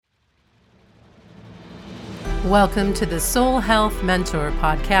Welcome to the Soul Health Mentor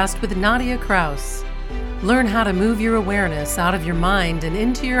podcast with Nadia Kraus. Learn how to move your awareness out of your mind and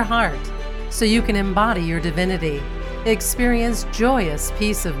into your heart so you can embody your divinity, experience joyous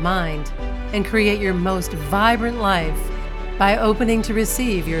peace of mind, and create your most vibrant life by opening to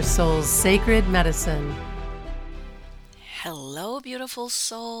receive your soul's sacred medicine. Hello, beautiful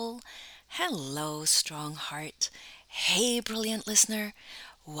soul. Hello, strong heart. Hey, brilliant listener.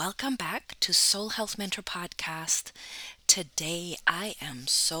 Welcome back to Soul Health Mentor Podcast. Today, I am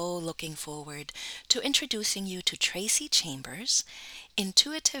so looking forward to introducing you to Traci Chambers,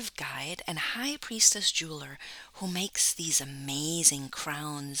 intuitive guide and high priestess jeweler who makes these amazing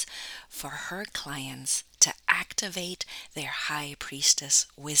crowns for her clients to activate their high priestess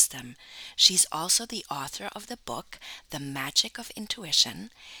wisdom. She's also the author of the book, The Magic of Intuition,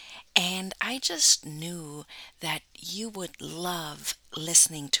 and I just knew that you would love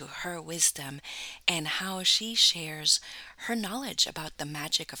listening to her wisdom and how she shares her knowledge about the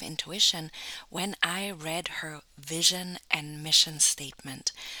magic of intuition when I read her vision and mission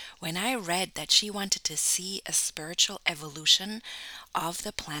statement. When I read that she wanted to see a spiritual evolution of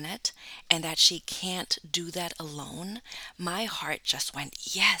the planet and that she can't do that alone, my heart just went,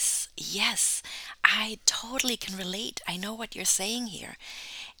 yes, yes, I totally can relate. I know what you're saying here.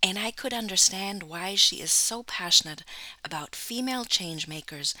 And I could understand why she is so passionate about female change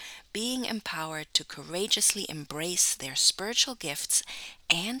makers being empowered to courageously embrace their spiritual gifts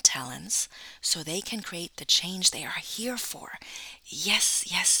and talents so they can create the change they are here for. Yes,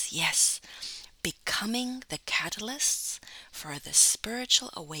 yes, yes. Becoming the catalysts for the spiritual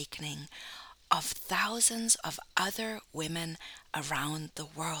awakening of thousands of other women around the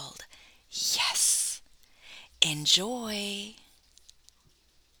world. Yes. Enjoy.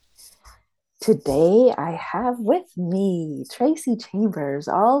 Today, I have with me Traci Chambers,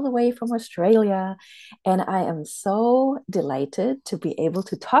 all the way from Australia. And I am so delighted to be able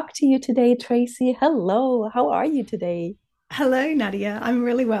to talk to you today, Traci. Hello, how are you today? Hello, Nadia. I'm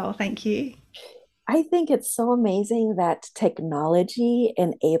really well, thank you. I think it's so amazing that technology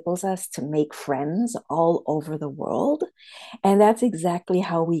enables us to make friends all over the world. And that's exactly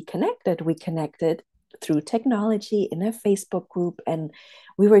how we connected. We connected through technology in a Facebook group, and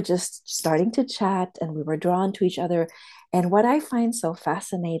we were just starting to chat and we were drawn to each other. And what I find so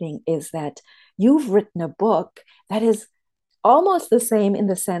fascinating is that you've written a book that is almost the same in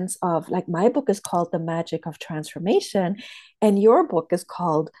the sense of, like, my book is called The Magic of Transformation, and your book is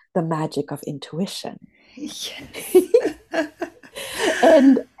called The Magic of Intuition. Yes.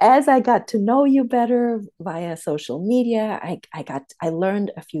 And as I got to know you better via social media, I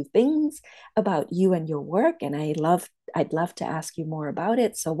learned a few things about you and your work, and I'd love to ask you more about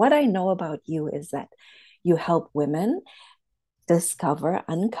it. So what I know about you is that you help women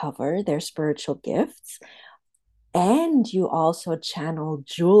uncover their spiritual gifts, and you also channel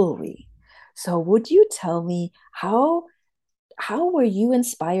jewelry. So would you tell me how were you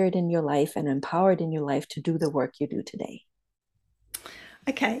inspired in your life and empowered in your life to do the work you do today?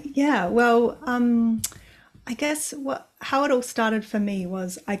 Okay, yeah. Well, I guess how it all started for me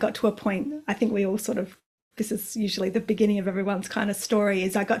was I got to a point, I think we all sort of, this is usually the beginning of everyone's kind of story,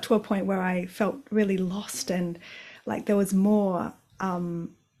 is I got to a point where I felt really lost and like there was more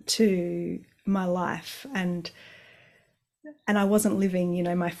to my life, and I wasn't living,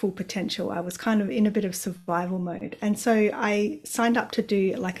 my full potential. I was kind of in a bit of survival mode. And so I signed up to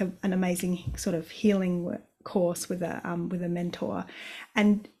do like an amazing sort of healing course with a mentor.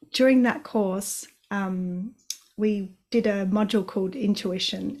 And during that course, we did a module called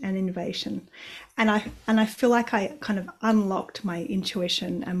Intuition and Innovation. And I feel like I kind of unlocked my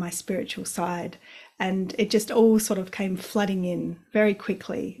intuition and my spiritual side. And it just all sort of came flooding in very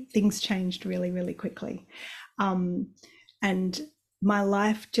quickly. Things changed really, really quickly. And my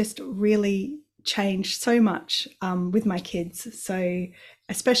life just really changed so much with my kids. So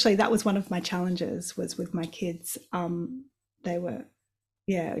especially that was one of my challenges, was with my kids. They were,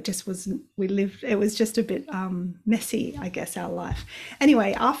 it just wasn't, it was just a bit messy, I guess, our life.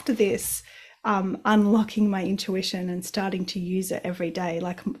 Anyway, after this, unlocking my intuition and starting to use it every day,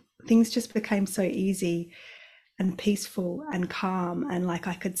 like things just became so easy and peaceful and calm. And like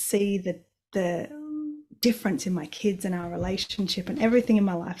I could see the difference in my kids and our relationship, and everything in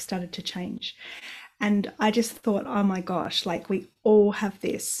my life started to change. And I just thought, oh my gosh, like we all have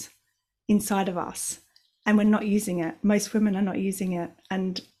this inside of us and we're not using it. Most women are not using it.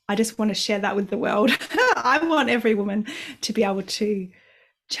 And I just want to share that with the world. I want every woman to be able to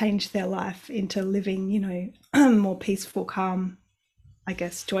change their life into living, more peaceful, calm, I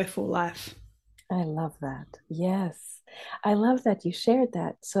guess, joyful life. I love that. Yes. I love that you shared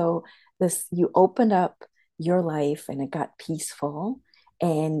that. So you opened up your life and it got peaceful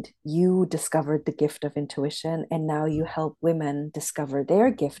and you discovered the gift of intuition and now you help women discover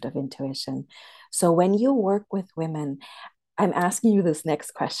their gift of intuition. So when you work with women, I'm asking you this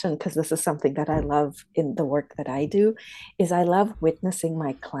next question because this is something that I love in the work that I do, is I love witnessing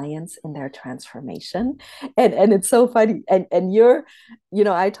my clients in their transformation. And it's so funny. And you're,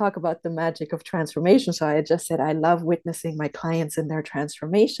 I talk about the magic of transformation. So I just said I love witnessing my clients in their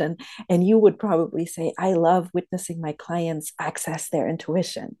transformation. And you would probably say, I love witnessing my clients access their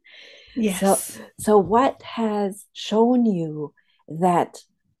intuition. So Yes. so what has shown you that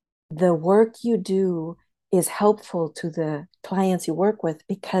the work you do is helpful to the clients you work with?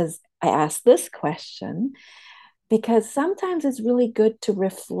 Because I asked this question because sometimes it's really good to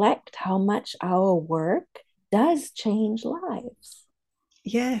reflect how much our work does change lives.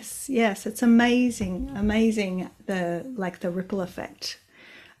 Yes, yes, it's amazing, amazing the ripple effect.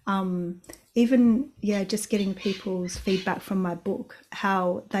 Um, Even just getting people's feedback from my book,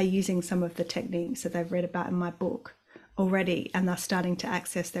 how they're using some of the techniques that they've read about in my book already, and they're starting to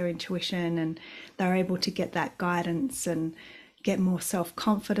access their intuition, and they're able to get that guidance and get more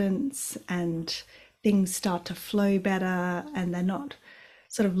self-confidence, and things start to flow better, and they're not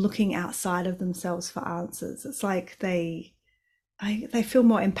sort of looking outside of themselves for answers. It's like they feel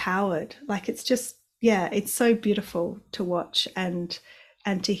more empowered. Like it's just, yeah, it's so beautiful to watch and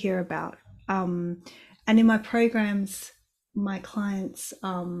to hear about. And in my programs, my clients,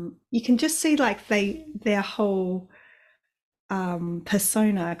 you can just see like their whole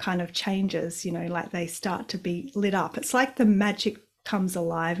persona kind of changes. Like they start to be lit up. It's like the magic comes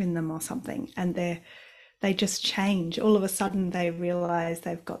alive in them or something, and they just change. All of a sudden they realize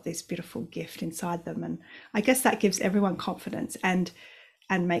they've got this beautiful gift inside them, and I guess that gives everyone confidence and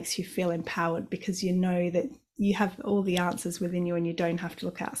makes you feel empowered, because you know that you have all the answers within you and you don't have to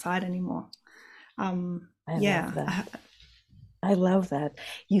look outside anymore. I love that. Yeah. I love that.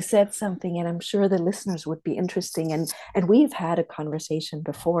 You said something, and I'm sure the listeners would be interesting. And we've had a conversation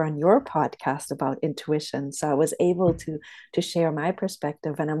before on your podcast about intuition. So I was able to share my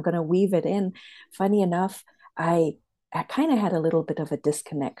perspective, and I'm going to weave it in. Funny enough, I kind of had a little bit of a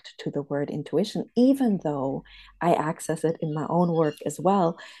disconnect to the word intuition, even though I access it in my own work as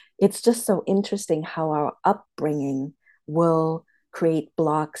well. It's just so interesting how our upbringing will create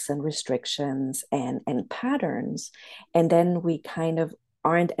blocks and restrictions and patterns, and then we kind of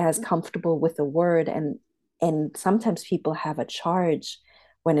aren't as comfortable with the word, and sometimes people have a charge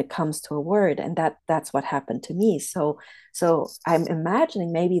when it comes to a word, and that's what happened to me. So I'm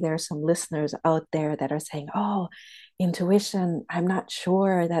imagining maybe there are some listeners out there that are saying, oh, intuition, I'm not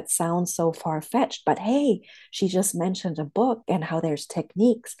sure, that sounds so far-fetched, but hey, she just mentioned a book and how there's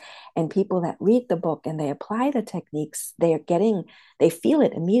techniques, and people that read the book and they apply the techniques, they feel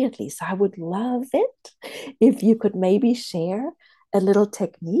it immediately. So I would love it if you could maybe share a little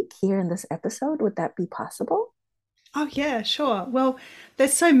technique here in this episode. Would that be possible? Oh yeah, sure. Well,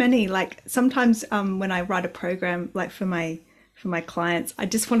 there's so many. Like sometimes when I write a program, like for my clients, I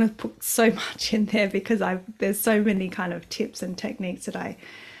just want to put so much in there because there's so many kind of tips and techniques that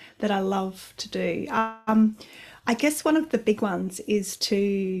I love to do. I guess one of the big ones is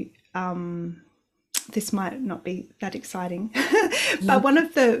to this might not be that exciting, but one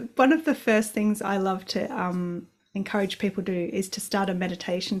of the first things I love to encourage people to do is to start a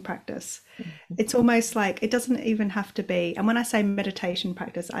meditation practice. It's almost like it doesn't even have to be, and when I say meditation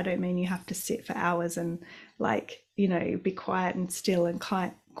practice, I don't mean you have to sit for hours and like, be quiet and still and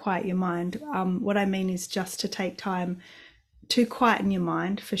quiet your mind. What I mean is just to take time to quieten your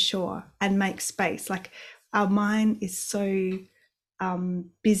mind for sure and make space. Like our mind is so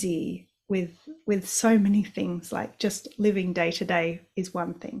busy with so many things, like just living day to day is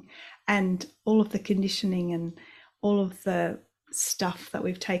one thing, and all of the conditioning and all of the stuff that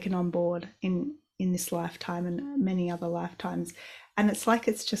we've taken on board in this lifetime and many other lifetimes, and it's like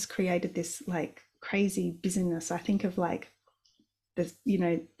it's just created this like crazy busyness. I think of like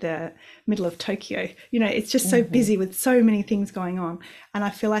the middle of Tokyo. It's just so busy with so many things going on, and I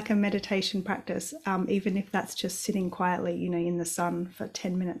feel like a meditation practice, even if that's just sitting quietly in the sun for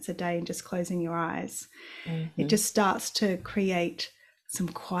 10 minutes a day and just closing your eyes, it just starts to create some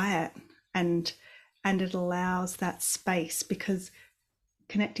quiet, and it allows that space, because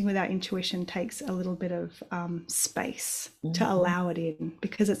connecting with our intuition takes a little bit of space to allow it in,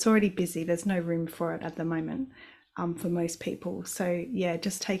 because it's already busy. There's no room for it at the moment, for most people. So yeah,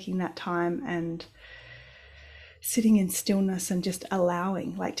 just taking that time and sitting in stillness and just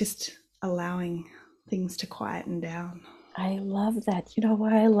allowing things to quieten down. I love that. You know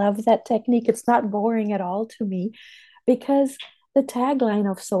why I love that technique? It's not boring at all to me because The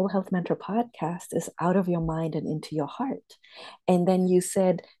tagline of Soul Health Mentor podcast is out of your mind and into your heart. And then you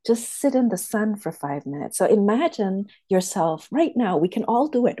said, just sit in the sun for 5 minutes. So imagine yourself right now. We can all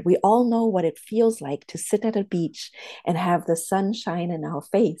do it. We all know what it feels like to sit at a beach and have the sun shine in our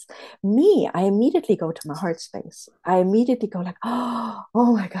face. Me, I immediately go to my heart space. I immediately go like, oh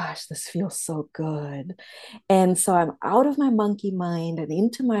my gosh, this feels so good. And so I'm out of my monkey mind and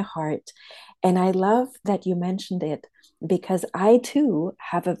into my heart. And I love that you mentioned it because I too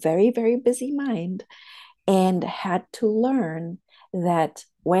have a very, very busy mind and had to learn that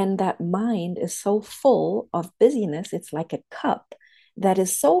when that mind is so full of busyness, it's like a cup that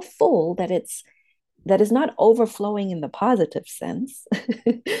is so full that is not overflowing in the positive sense.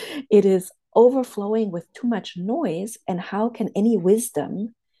 It is overflowing with too much noise. And how can any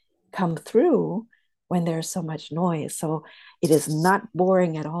wisdom come through when there's so much noise? So it is not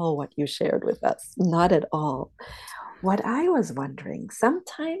boring at all what you shared with us, not at all. What I was wondering,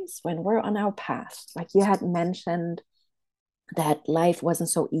 sometimes when we're on our path, like you had mentioned that life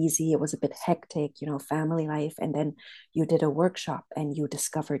wasn't so easy, it was a bit hectic, family life, and then you did a workshop and you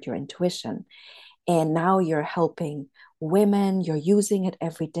discovered your intuition. And now you're helping women, you're using it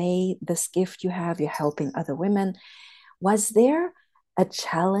every day, this gift you have, you're helping other women. Was there a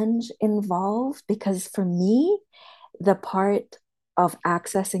challenge involved? Because for me, the part of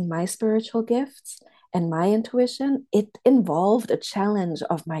accessing my spiritual gifts and my intuition, it involved a challenge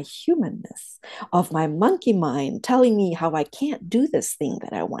of my humanness, of my monkey mind telling me how I can't do this thing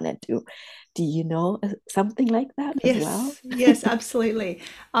that I want to do. Do you know something like that as well? Yes, absolutely.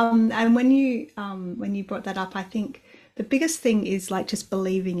 And when you brought that up, I think the biggest thing is like just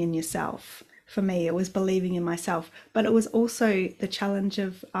believing in yourself. For me, it was believing in myself, but it was also the challenge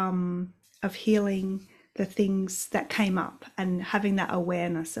of healing the things that came up and having that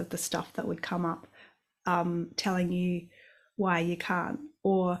awareness of the stuff that would come up, telling you why you can't,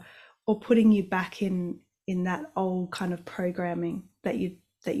 or putting you back in that old kind of programming that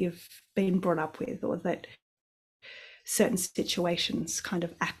you've been brought up with, or that certain situations kind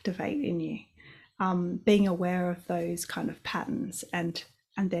of activate in you. Being aware of those kind of patterns and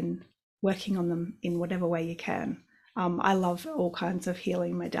then working on them in whatever way you can. I love all kinds of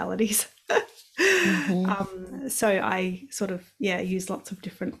healing modalities. Mm-hmm. So I sort of, use lots of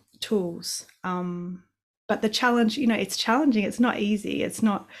different tools. But the challenge, it's challenging. It's not easy. It's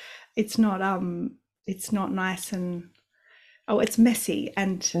not nice, and it's messy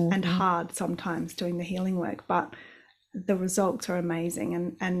and Mm-hmm. hard sometimes doing the healing work, but the results are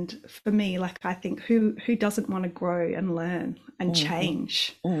amazing. And for me, like, I think who doesn't want to grow and learn and Mm-hmm.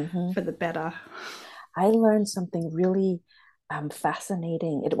 change Mm-hmm. for the better? I learned something really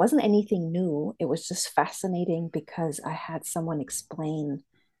fascinating. It wasn't anything new. It was just fascinating because I had someone explain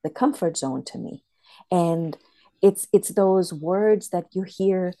the comfort zone to me. And it's those words that you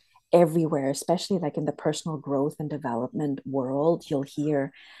hear everywhere, especially like in the personal growth and development world. You'll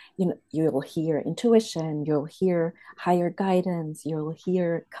hear intuition, you'll hear higher guidance, you'll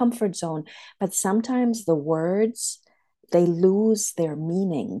hear comfort zone, but sometimes the words they lose their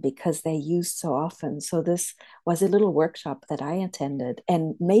meaning because they used so often. So this was a little workshop that I attended,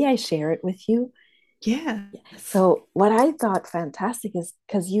 and may I share it with you? Yes. So what I thought fantastic is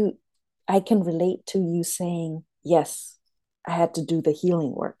because I can relate to you saying, yes, I had to do the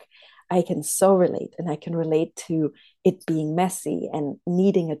healing work. I can so relate, and I can relate to it being messy and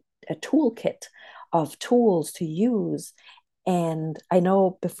needing a toolkit of tools to use. And I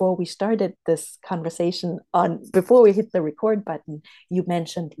know before we started this conversation before we hit the record button, you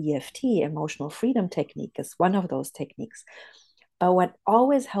mentioned EFT, emotional freedom technique, as one of those techniques. But what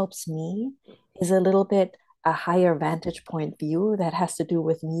always helps me is a little bit a higher vantage point view that has to do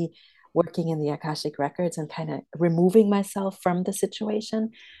with me working in the Akashic records and kind of removing myself from the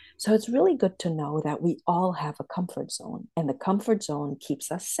situation. So it's really good to know that we all have a comfort zone, and the comfort zone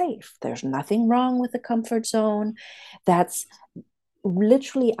keeps us safe. There's nothing wrong with the comfort zone. That's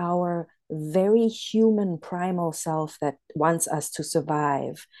literally our very human primal self that wants us to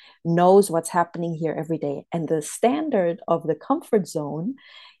survive, knows what's happening here every day. And the standard of the comfort zone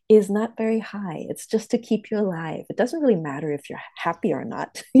is not very high. It's just to keep you alive. It doesn't really matter if you're happy or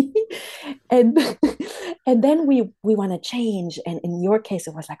not. and and then we want to change. And in your case,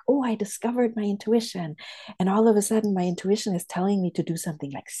 it was like, oh, I discovered my intuition. And all of a sudden my intuition is telling me to do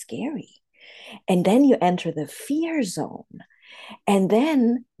something like scary. And then you enter the fear zone. And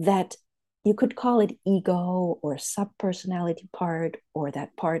then that you could call it ego or subpersonality part, or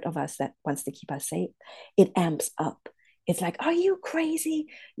that part of us that wants to keep us safe, it amps up. It's like, are you crazy?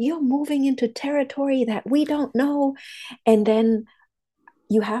 You're moving into territory that we don't know. And then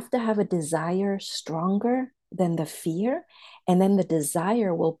you have to have a desire stronger than the fear. And then the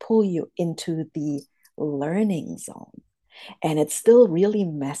desire will pull you into the learning zone. And it's still really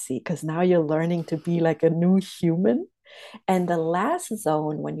messy because now you're learning to be like a new human. And the last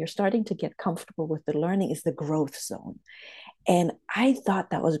zone, when you're starting to get comfortable with the learning, is the growth zone. And I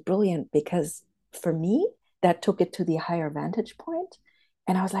thought that was brilliant because for me, that took it to the higher vantage point.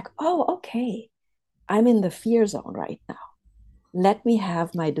 And I was like, oh, okay, I'm in the fear zone right now. Let me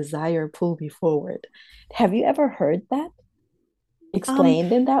have my desire pull me forward. Have you ever heard that Um,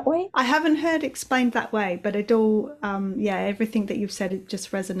 explained in that way? I haven't heard explained that way, but it all, yeah, everything that you've said, it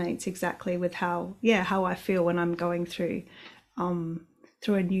just resonates exactly with how, yeah, how I feel when I'm going through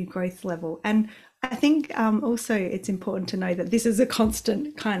a new growth level. And I think also it's important to know that this is a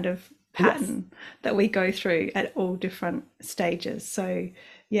constant kind of Yes. pattern that we go through at all different stages. So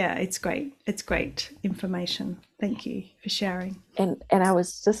yeah, it's great. It's great information. Thank you for sharing. And I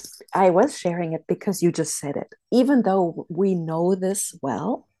was sharing it because you just said it. Even though we know this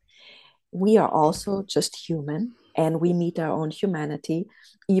well, we are also just human and we meet our own humanity,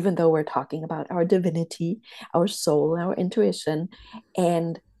 even though we're talking about our divinity, our soul, our intuition.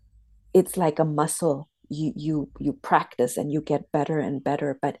 And it's like a muscle. You practice and you get better and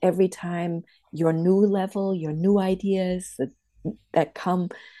better. But every time your new level, your new ideas that come,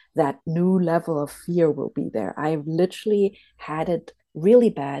 that new level of fear will be there. I literally had it really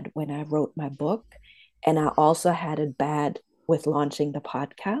bad when I wrote my book. And I also had it bad with launching the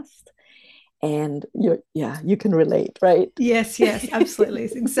podcast. And yeah, you can relate, right? Yes, yes, absolutely.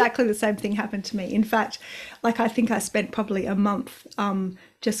 It's exactly the same thing happened to me. In fact, like I think I spent probably a month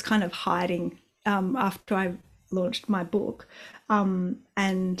just kind of hiding after I launched my book.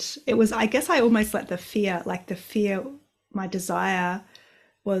 And it was, I guess I almost let the fear, my desire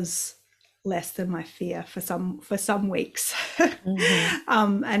was less than my fear for some weeks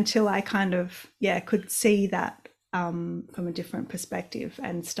Mm-hmm. until I kind of yeah could see that from a different perspective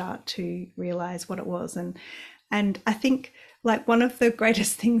and start to realize what it was. And I think like one of the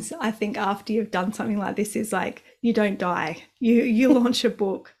greatest things I think after you've done something like this is like you don't die. You launch a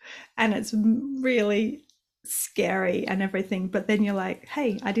book and it's really scary and everything, but then you're like,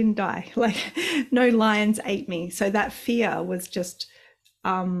 hey, I didn't die. Like no lions ate me. So that fear was just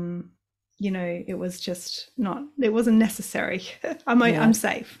it was just not, it wasn't necessary. I'm Yes,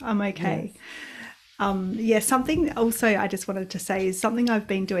 safe. I'm okay. yes. Yeah, something also I just wanted to say is something I've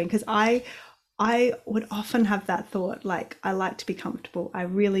been doing because I would often have that thought like I like to be comfortable. I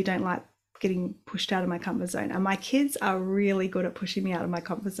really don't like getting pushed out of my comfort zone. And my kids are really good at pushing me out of my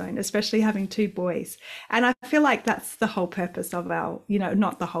comfort zone, especially having two boys. And I feel like that's the whole purpose of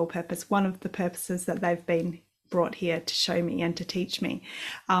not the whole purpose, one of the purposes that they've been brought here to show me and to teach me.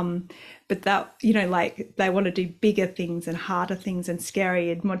 But that, like they want to do bigger things and harder things and scary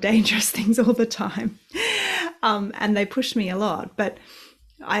and more dangerous things all the time. And they push me a lot. But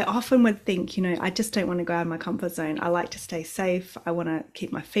I often would think, I just don't want to go out of my comfort zone. I like to stay safe. I want to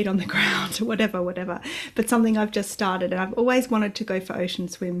keep my feet on the ground, whatever. But something I've just started, and I've always wanted to go for ocean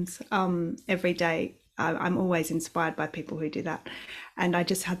swims every day. I'm always inspired by people who do that. And I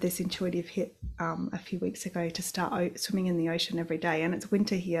just had this intuitive hit a few weeks ago to start swimming in the ocean every day. And it's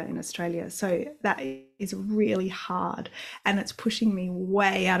winter here in Australia. So that is really hard. And it's pushing me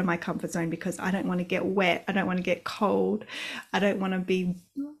way out of my comfort zone because I don't want to get wet. I don't want to get cold. I don't want to be,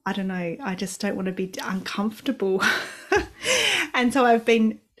 I don't know, I just don't want to be uncomfortable. And so I've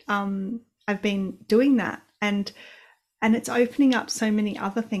been doing that. And it's opening up so many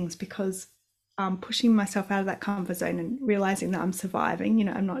other things because pushing myself out of that comfort zone and realizing that I'm surviving,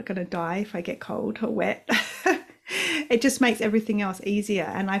 I'm not going to die if I get cold or wet. It just makes everything else easier.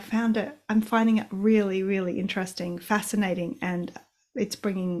 And I'm finding it really, really interesting, fascinating, and it's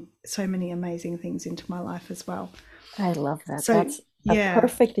bringing so many amazing things into my life as well. I love that. So, That's a yeah,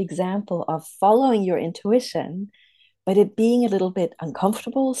 perfect example of following your intuition, but it being a little bit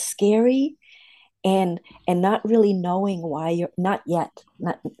uncomfortable, scary, and not really knowing why you're not yet,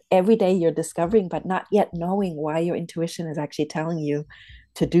 not every day you're discovering, but not yet knowing why your intuition is actually telling you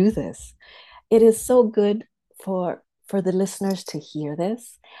to do this. It is so good for the listeners to hear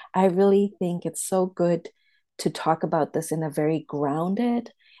this. I really think it's so good to talk about this in a very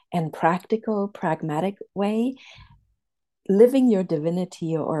grounded and practical, pragmatic way. Living your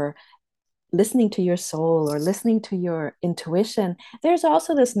divinity or listening to your soul or listening to your intuition, there's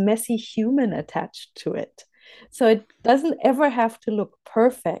also this messy human attached to it. So it doesn't ever have to look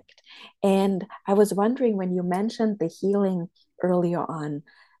perfect. And I was wondering when you mentioned the healing earlier on,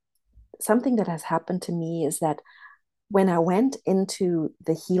 something that has happened to me is that when I went into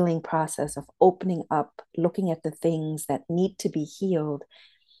the healing process of opening up, looking at the things that need to be healed,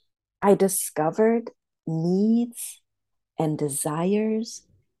 I discovered needs and desires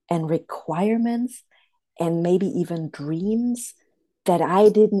and requirements and maybe even dreams that I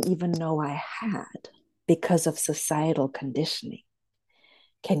didn't even know I had because of societal conditioning.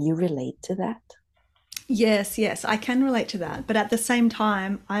 Can you relate to that? Yes, I can relate to that. But at the same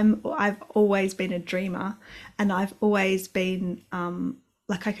time, I've always been a dreamer, and I've always been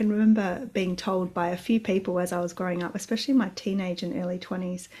like I can remember being told by a few people as I was growing up, especially in my teenage and early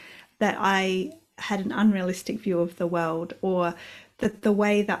 20s, that I had an unrealistic view of the world, or that the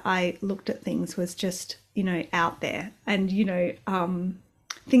way that I looked at things was just, out there, and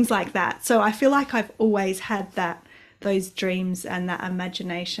things like that. So I feel like I've always had those dreams and that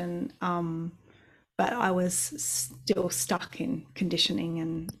imagination, but I was still stuck in conditioning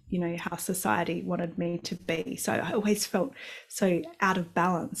and, how society wanted me to be. So I always felt so out of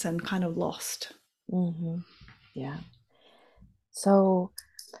balance and kind of lost. Mm-hmm. Yeah. So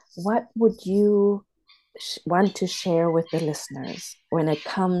what would you want to share with the listeners when it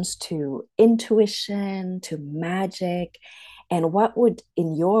comes to intuition, to magic, and what would,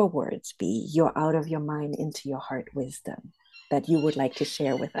 in your words, be your out of your mind into your heart wisdom that you would like to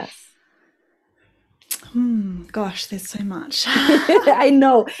share with us? Gosh, there's so much. I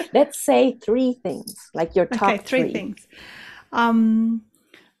know. Let's say three things, like your top Okay, three three. things.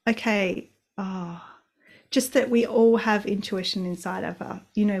 Okay. Just that we all have intuition inside of us.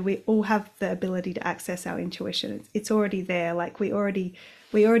 We all have the ability to access our intuition. It's already there. Like we already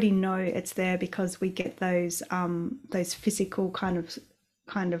know it's there because we get those physical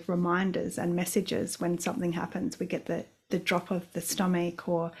kind of reminders and messages when something happens. We get the drop of the stomach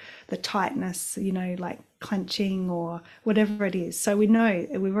or the tightness, like clenching or whatever it is. So we know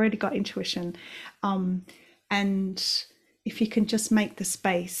we've already got intuition. And if you can just make the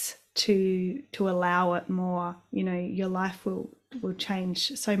space to allow it more, your life will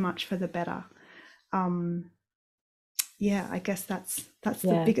change so much for the better. I guess that's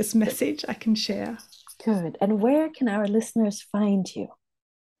the biggest message I can share. Good. And where can our listeners find you?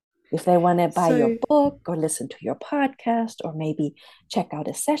 If they want to buy your book or listen to your podcast or maybe check out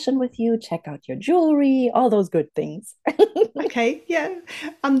a session with you, check out your jewelry, all those good things. Okay, yeah.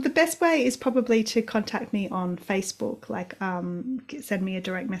 The best way is probably to contact me on Facebook, like send me a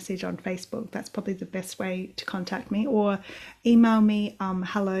direct message on Facebook. That's probably the best way to contact me, or email me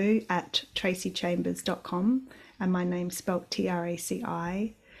hello@tracichambers.com, and my name's spelled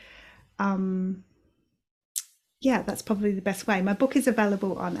Traci. Yeah, that's probably the best way. My book is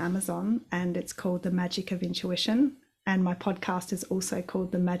available on Amazon and it's called The Magic of Intuition. And my podcast is also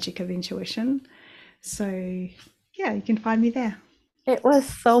called The Magic of Intuition. So, yeah, you can find me there. It was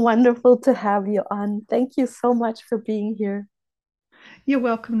so wonderful to have you on. Thank you so much for being here. You're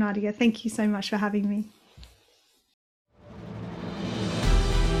welcome, Nadia. Thank you so much for having me.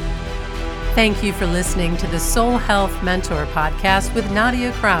 Thank you for listening to the Soul Health Mentor podcast with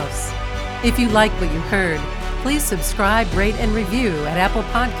Nadia Kraus. If you like what you heard, please subscribe, rate, and review at Apple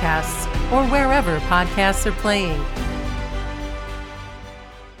Podcasts or wherever podcasts are playing.